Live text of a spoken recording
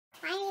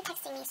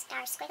See me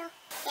star squiggle?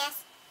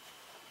 Yes.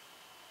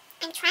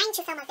 I'm trying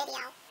to film a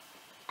video.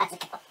 That's a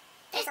couple.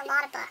 There's a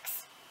lot of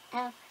books.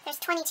 Oh. There's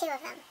 22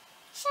 of them.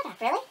 Shut up,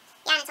 really?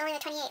 Yeah, and it's only the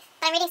 28th.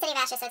 But I'm reading City of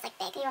Ashes, so it's like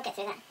big. You won't get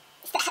through that.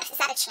 Is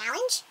that a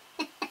challenge?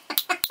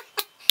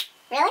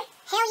 Really?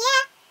 Hell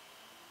yeah.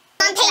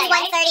 On page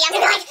 130, I'm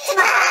gonna be like,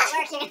 Tomorrow at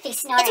work, you're gonna be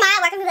snoring. tomorrow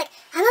at work, I'm gonna be like,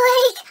 I'm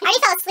awake. I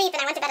already fell asleep, and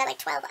I went to bed at like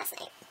 12 last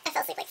night. I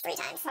fell asleep like 3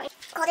 times.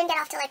 Cole didn't get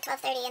off till like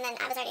 12:30, and then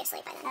I was already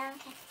asleep by then. Oh,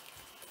 okay.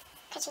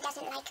 Because she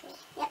doesn't like me.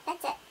 Yep,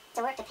 that's it.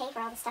 To work to pay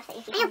for all the stuff that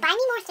you keep. I know, buy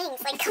me more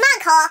things. Like, come on,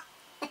 Cole.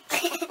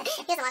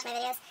 He doesn't watch my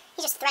videos.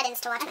 He just threatens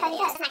to watch my videos.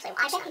 He doesn't actually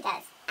watch them. I bet he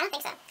does. I don't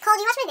think so. Cole,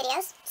 do you watch my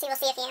videos? See, we'll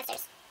see if he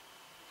answers.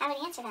 How would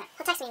he answer that?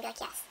 He'll text me and be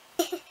like, yes.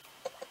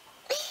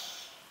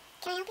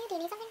 Can I help you? Do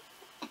you need something?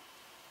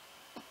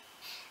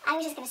 I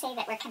was just gonna say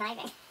that we're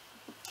conniving.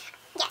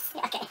 Yes.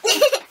 Okay.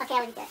 Okay,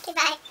 I'll leave that. Okay,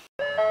 bye.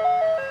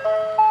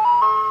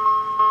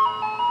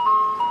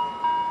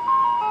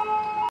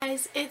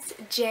 Guys, it's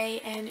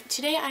Jay, and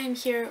today I am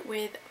here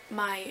with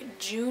my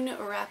June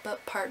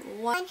wrap-up part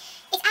 1.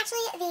 It's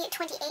actually the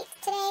 28th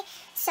today,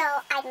 so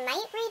I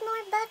might read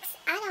more books.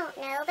 I don't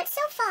know, but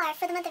so far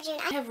for the month of June,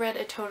 I have read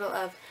a total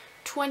of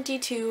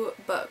 22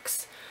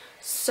 books,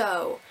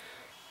 so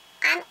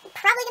I'm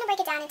probably going to break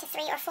it down into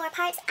 3 or 4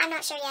 parts. I'm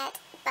not sure yet,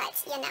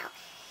 but you know,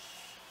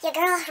 your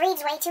girl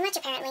reads way too much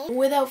apparently.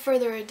 without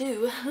further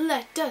ado,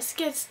 let us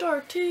get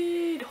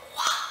started!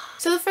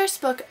 So the first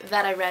book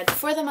that I read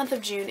for the month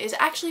of June is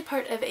actually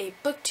part of a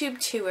booktube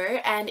tour,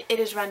 and it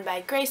is run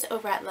by Grace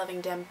over at Loving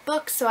Dem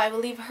Books, so I will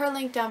leave her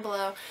link down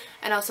below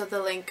and also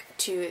the link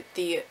to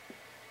the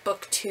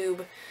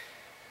booktube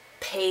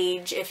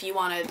page if you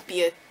want to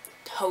be a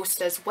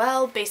host as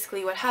well.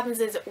 Basically what happens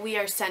is we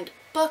are sent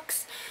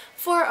books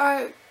for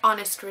our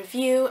honest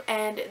review,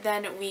 and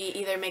then we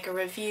either make a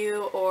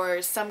review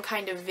or some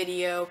kind of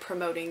video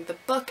promoting the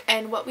book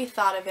and what we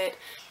thought of it.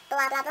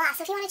 Blah blah blah.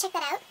 So if you want to check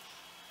that out,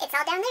 it's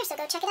all down there, so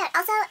go check it out.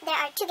 Also, there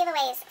are 2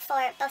 giveaways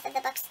for both of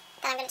the books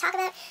that I'm going to talk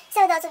about,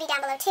 so those will be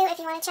down below too if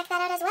you want to check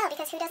that out as well,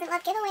 because who doesn't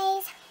love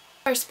giveaways?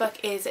 First book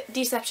is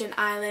Deception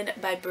Island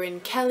by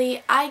Brynn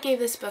Kelly. I gave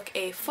this book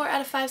a 4 out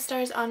of 5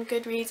 stars on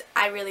Goodreads.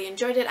 I really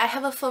enjoyed it. I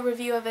have a full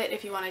review of it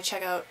if you want to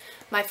check out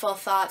my full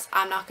thoughts.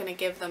 I'm not going to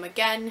give them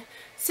again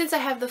since I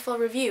have the full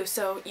review,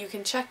 so you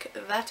can check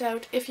that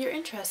out if you're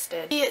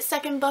interested. The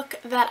second book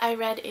that I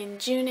read in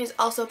June is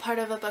also part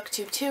of a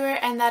booktube tour,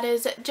 and that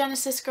is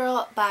Genesis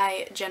Girl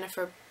by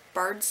Jennifer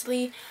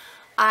Bardsley.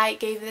 I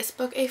gave this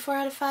book a 4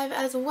 out of 5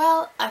 as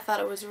well. I thought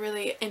it was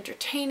really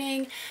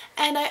entertaining,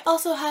 and I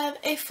also have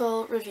a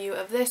full review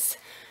of this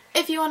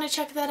if you want to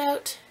check that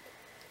out.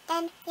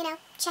 Then, you know,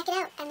 check it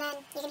out, and then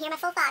you can hear my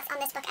full thoughts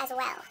on this book as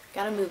well.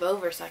 Gotta move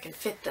over so I can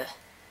fit the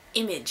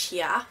image,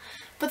 yeah?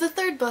 But the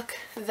third book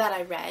that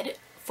I read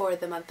for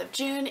the month of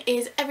June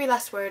is Every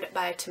Last Word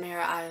by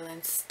Tamara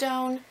Ireland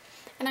Stone,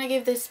 and I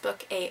gave this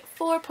book a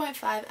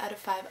 4.5 out of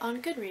 5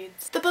 on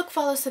Goodreads. The book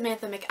follows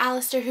Samantha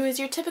McAllister, who is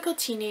your typical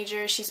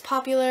teenager. She's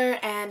popular,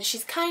 and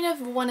she's kind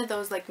of one of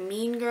those like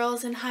mean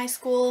girls in high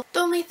school. The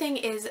only thing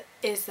is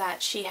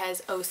that she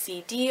has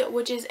OCD,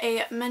 which is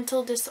a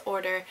mental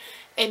disorder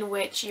in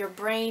which your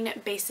brain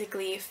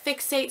basically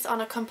fixates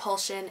on a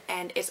compulsion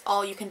and is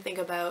all you can think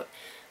about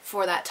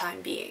for that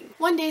time being.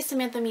 One day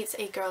Samantha meets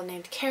a girl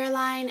named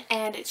Caroline,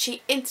 and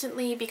she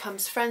instantly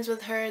becomes friends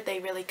with her. They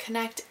really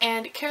connect,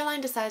 and Caroline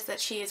decides that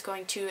she is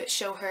going to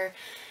show her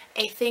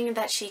a thing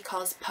that she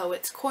calls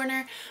Poets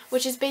Corner,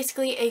 which is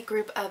basically a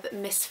group of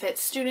misfit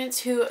students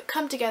who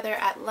come together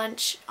at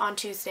lunch on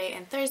Tuesday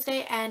and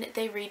Thursday, and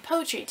they read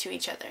poetry to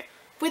each other.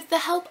 With the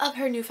help of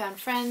her newfound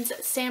friends,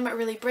 Sam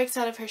really breaks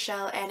out of her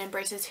shell and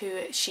embraces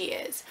who she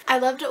is. I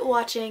loved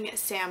watching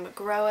Sam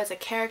grow as a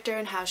character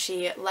and how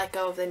she let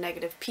go of the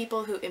negative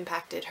people who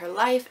impacted her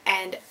life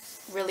and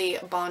really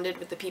bonded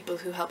with the people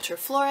who helped her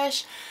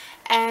flourish.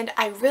 And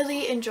I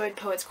really enjoyed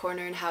Poets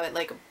Corner and how it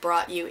like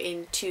brought you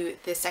into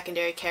the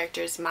secondary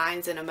characters'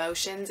 minds and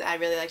emotions. I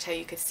really liked how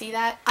you could see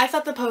that. I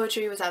thought the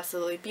poetry was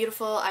absolutely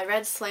beautiful. I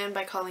read Slam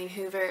by Colleen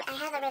Hoover. I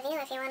have a review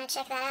if you want to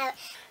check that out.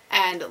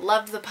 And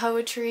loved the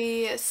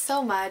poetry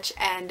so much,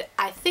 and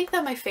I think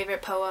that my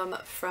favorite poem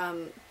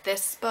from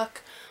this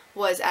book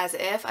was As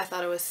If. I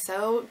thought it was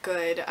so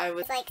good. I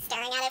was like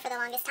staring at it for the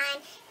longest time.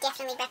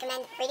 Definitely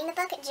recommend reading the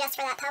book just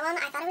for that poem.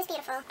 I thought it was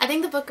beautiful. I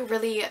think the book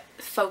really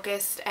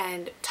focused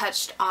and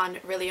touched on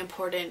really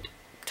important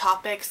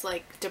topics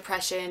like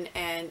depression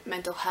and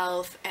mental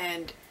health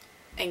and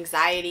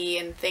anxiety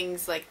and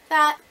things like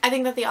that. I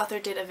think that the author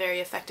did a very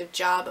effective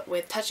job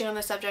with touching on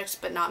the subjects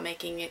but not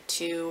making it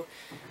too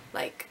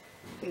like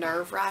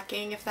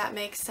nerve-wracking, if that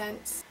makes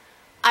sense.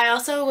 I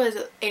also was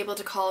able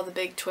to call the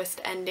big twist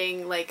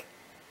ending like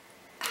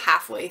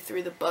halfway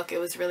through the book. It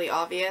was really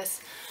obvious,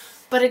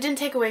 but it didn't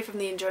take away from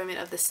the enjoyment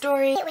of the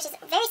story, which is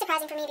very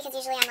surprising for me because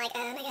usually I'm like,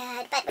 oh my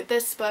god. But with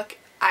this book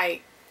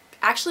I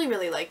actually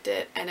really liked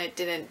it and it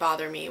didn't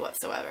bother me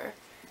whatsoever.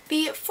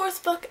 The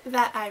fourth book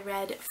that I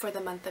read for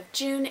the month of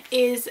June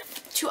is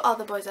To All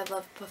the Boys I've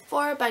Loved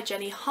Before by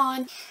Jenny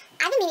Han.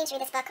 I've been meaning to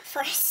read this book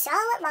for so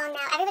long now.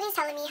 Everybody's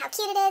telling me how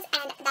cute it is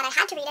and that I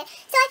had to read it,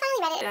 so I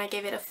finally read it. And I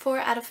gave it a 4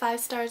 out of 5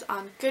 stars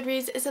on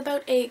Goodreads. It's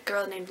about a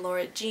girl named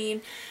Laura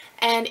Jean,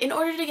 and in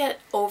order to get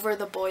over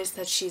the boys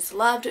that she's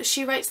loved,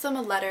 she writes them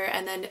a letter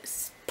and then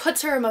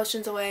puts her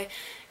emotions away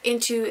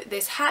into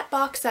this hat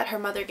box that her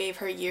mother gave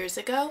her years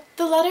ago.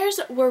 The letters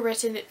were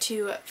written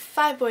to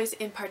 5 boys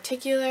in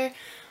particular.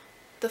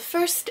 The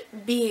first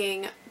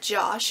being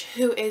Josh,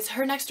 who is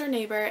her next door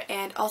neighbor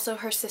and also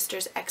her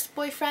sister's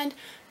ex-boyfriend,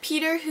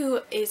 Peter,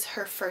 who is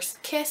her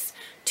first kiss,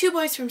 2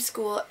 boys from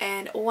school,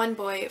 and 1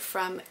 boy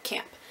from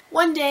camp.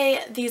 One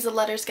day, these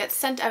letters get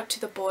sent out to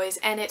the boys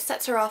and it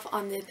sets her off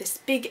on this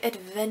big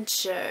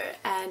adventure,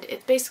 and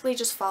it basically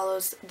just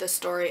follows the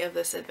story of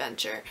this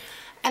adventure.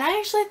 And I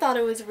actually thought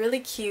it was really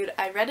cute.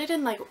 I read it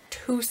in like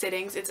 2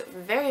 sittings. It's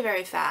very,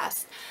 very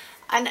fast.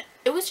 And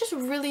it was just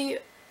really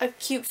a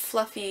cute,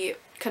 fluffy,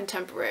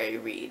 contemporary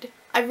read.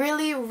 I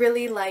really,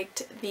 really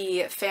liked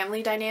the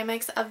family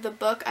dynamics of the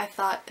book. I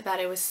thought that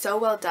it was so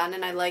well done,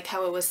 and I like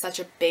how it was such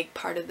a big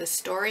part of the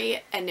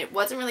story, and it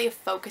wasn't really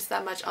focused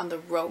that much on the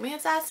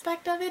romance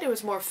aspect of it. It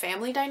was more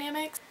family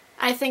dynamics.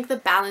 I think the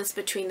balance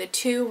between the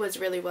two was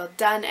really well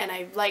done, and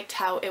I liked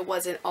how it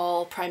wasn't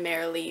all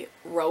primarily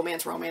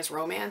romance, romance,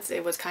 romance.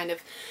 It was kind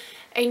of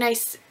a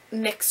nice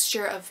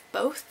mixture of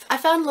both. I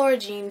found Laura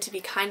Jean to be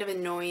kind of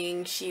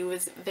annoying. She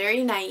was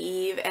very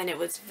naive and it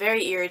was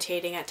very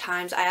irritating at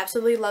times. I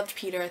absolutely loved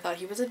Peter. I thought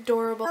he was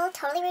adorable.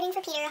 Totally rooting for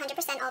Peter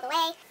 100% all the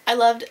way. I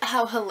loved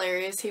how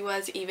hilarious he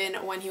was even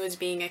when he was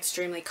being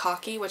extremely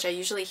cocky, which I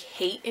usually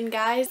hate in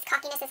guys.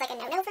 Cockiness is like a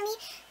no-no for me,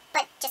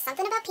 but just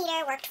something about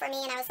Peter worked for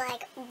me and I was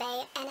like,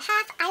 bae and a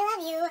half, I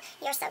love you,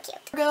 you're so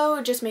cute.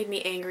 Margot just made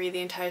me angry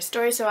the entire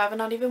story, so I will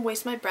not even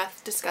waste my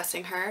breath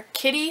discussing her.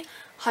 Kitty,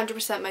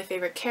 100% my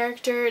favorite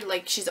character.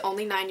 Like, she's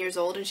only 9 years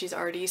old and she's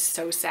already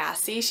so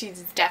sassy.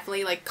 She's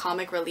definitely like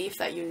comic relief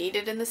that you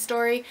needed in the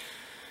story.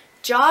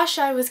 Josh,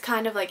 I was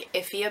kind of like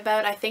iffy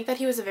about. I think that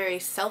he was very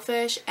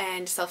selfish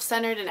and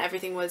self-centered and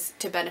everything was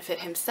to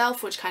benefit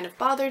himself, which kind of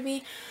bothered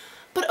me.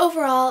 But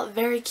overall,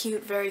 very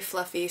cute, very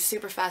fluffy,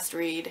 super fast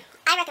read.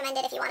 I recommend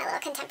it if you want a little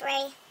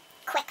contemporary,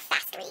 quick,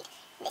 fast read.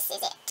 This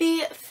is it.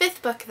 The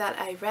 5th book that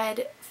I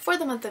read for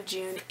the month of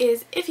June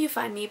is If You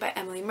Find Me by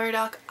Emily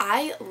Murdoch.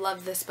 I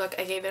love this book.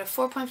 I gave it a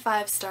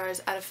 4.5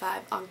 stars out of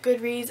 5 on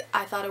Goodreads.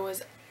 I thought it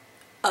was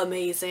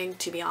amazing,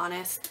 to be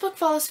honest. This book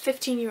follows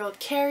 15-year-old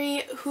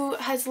Carrie, who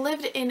has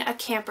lived in a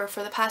camper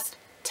for the past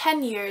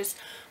 10 years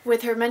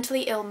with her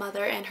mentally ill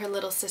mother and her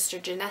little sister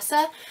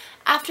Janessa.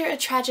 After a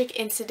tragic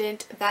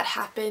incident that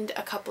happened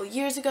a couple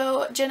years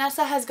ago,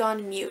 Janessa has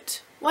gone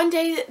mute. One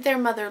day their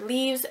mother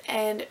leaves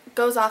and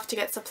goes off to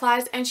get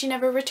supplies and she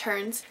never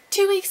returns.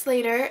 2 weeks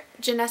later,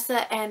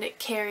 Janessa and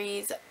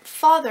Carrie's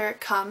father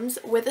comes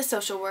with a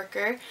social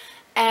worker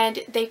and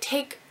they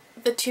take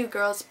the 2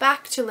 girls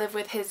back to live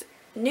with his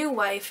new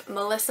wife,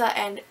 Melissa,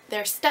 and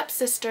their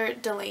stepsister,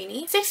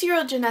 Delaney.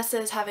 6-year-old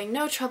Janessa is having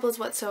no troubles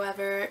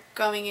whatsoever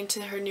going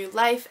into her new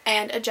life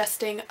and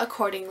adjusting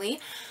accordingly,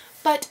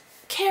 but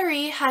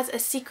Carrie has a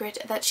secret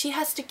that she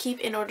has to keep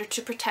in order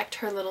to protect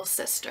her little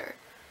sister.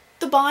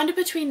 The bond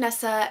between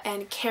Nessa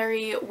and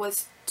Carrie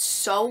was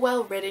so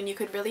well written. You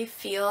could really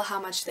feel how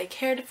much they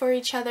cared for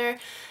each other,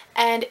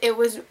 and it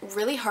was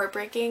really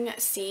heartbreaking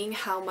seeing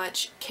how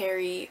much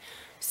Carrie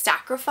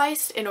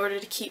sacrificed in order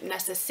to keep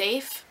Nessa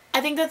safe. I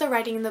think that the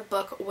writing in the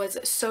book was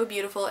so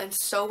beautiful and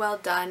so well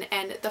done,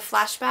 and the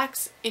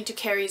flashbacks into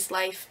Carrie's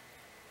life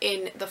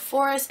in the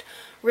forest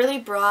really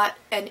brought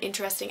an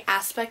interesting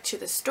aspect to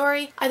the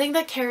story. I think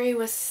that Carrie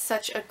was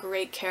such a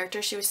great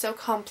character. She was so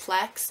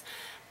complex,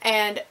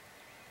 and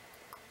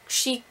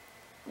she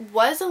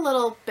was a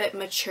little bit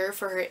mature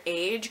for her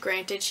age.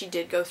 Granted, she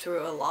did go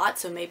through a lot,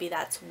 so maybe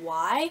that's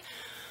why.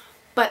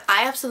 But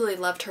I absolutely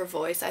loved her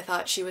voice. I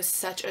thought she was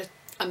such an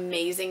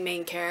amazing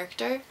main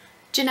character.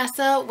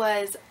 Janessa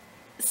was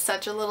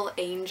such a little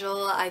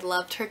angel. I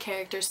loved her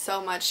character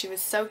so much. She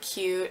was so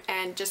cute,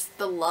 and just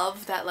the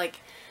love that like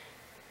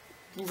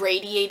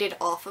radiated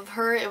off of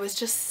her. It was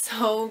just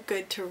so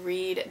good to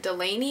read.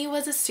 Delaney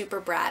was a super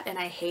brat and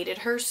I hated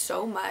her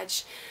so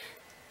much.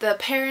 The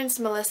parents,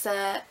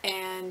 Melissa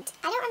and...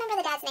 I don't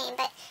remember the dad's name,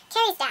 but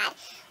Carrie's dad.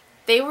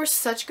 They were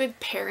such good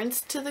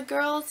parents to the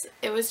girls.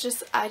 It was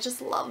just, I just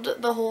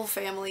loved the whole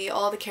family,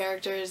 all the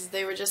characters.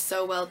 They were just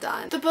so well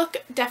done. The book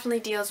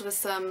definitely deals with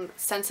some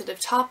sensitive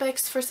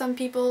topics for some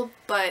people,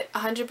 but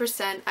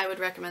 100% I would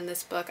recommend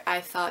this book.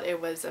 I thought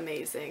it was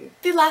amazing.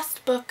 The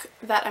last book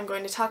that I'm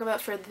going to talk about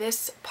for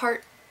this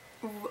part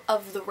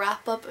of the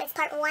wrap-up. It's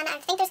part 1. I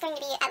think there's going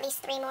to be at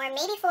least 3 more,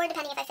 maybe 4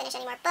 depending if I finish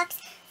any more books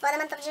for the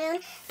month of June.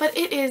 But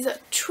it is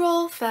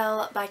Troll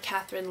Fell by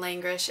Catherine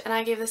Langrish, and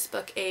I gave this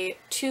book a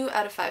 2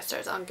 out of 5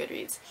 stars on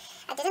Goodreads.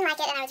 I didn't like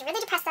it, and I was really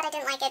depressed that I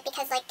didn't like it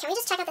because, like, can we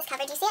just check out this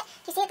cover? Do you see it?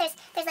 Do you see it?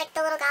 There's like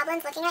the little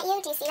goblins looking at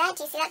you. Do you see that?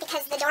 Do you see that?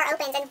 Because the door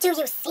opens, and do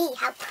you see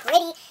how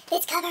pretty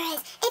this cover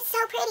is? It's so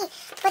pretty.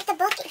 But the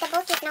book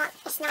is not.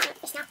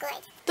 It's not good.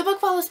 The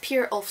book follows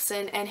Pierre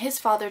Ulfson, and his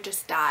father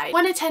just died.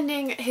 When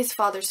attending his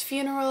father's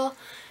funeral,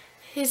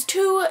 his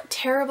 2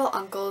 terrible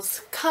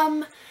uncles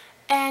come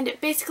and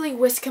basically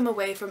whisk him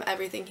away from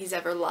everything he's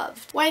ever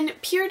loved. When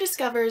Pierre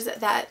discovers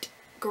that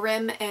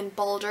Grimm and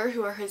Balder,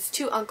 who are his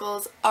two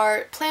uncles,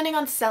 are planning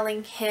on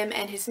selling him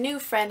and his new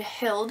friend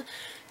Hild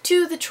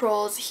to the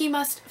trolls, he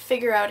must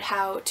figure out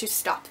how to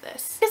stop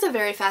this. It's a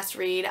very fast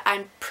read.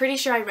 I'm pretty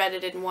sure I read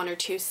it in 1 or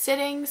 2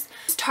 sittings.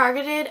 It's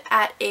targeted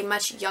at a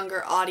much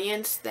younger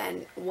audience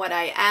than what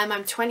I am.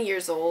 I'm 20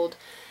 years old,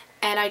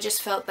 and I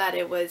just felt that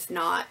it was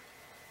not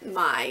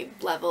my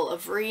level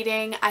of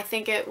reading. I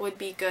think it would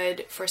be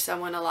good for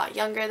someone a lot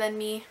younger than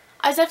me.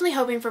 I was definitely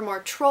hoping for more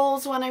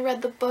trolls when I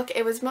read the book.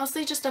 It was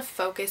mostly just a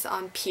focus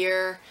on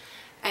Pierre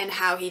and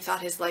how he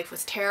thought his life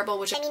was terrible,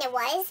 which I mean it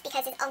was,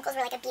 because his uncles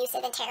were like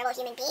abusive and terrible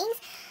human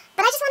beings,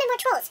 but I just wanted more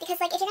trolls,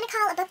 because like if you're gonna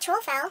call a book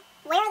Trollfell,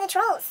 where are the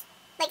trolls?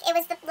 Like it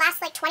was the last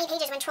like 20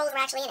 pages when trolls were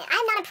actually in it.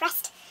 I'm not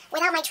impressed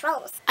without my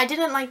trolls. I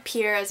didn't like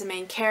Pierre as a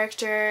main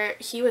character.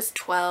 He was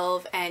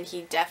 12 and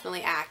he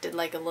definitely acted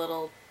like a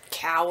little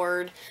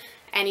coward.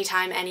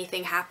 Anytime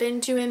anything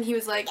happened to him, he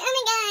was like, oh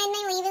my god,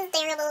 my life is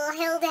terrible,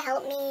 Hild,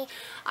 help me.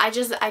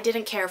 I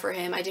didn't care for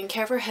him. I didn't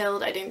care for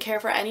Hild. I didn't care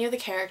for any of the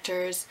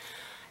characters.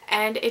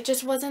 And it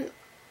just wasn't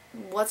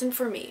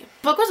for me.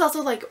 The book was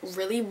also like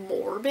really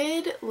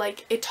morbid.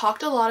 Like it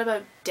talked a lot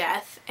about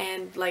death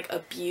and like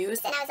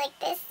abuse. And I was like,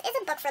 this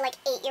is a book for like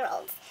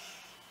 8-year-olds.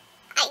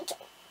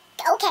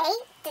 Okay,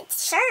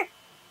 sure,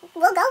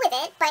 we'll go with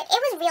it, but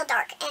it was real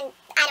dark, and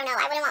I don't know,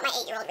 I wouldn't want my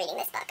 8-year-old reading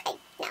this book.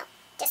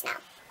 Just no.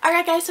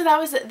 Alright guys, so that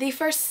was the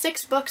first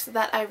 6 books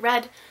that I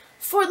read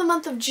for the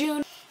month of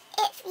June.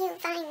 If you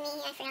find me,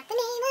 I forgot the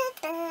name of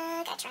the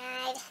book. I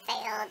tried,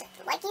 failed.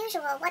 Like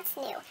usual, what's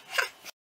new? Ha!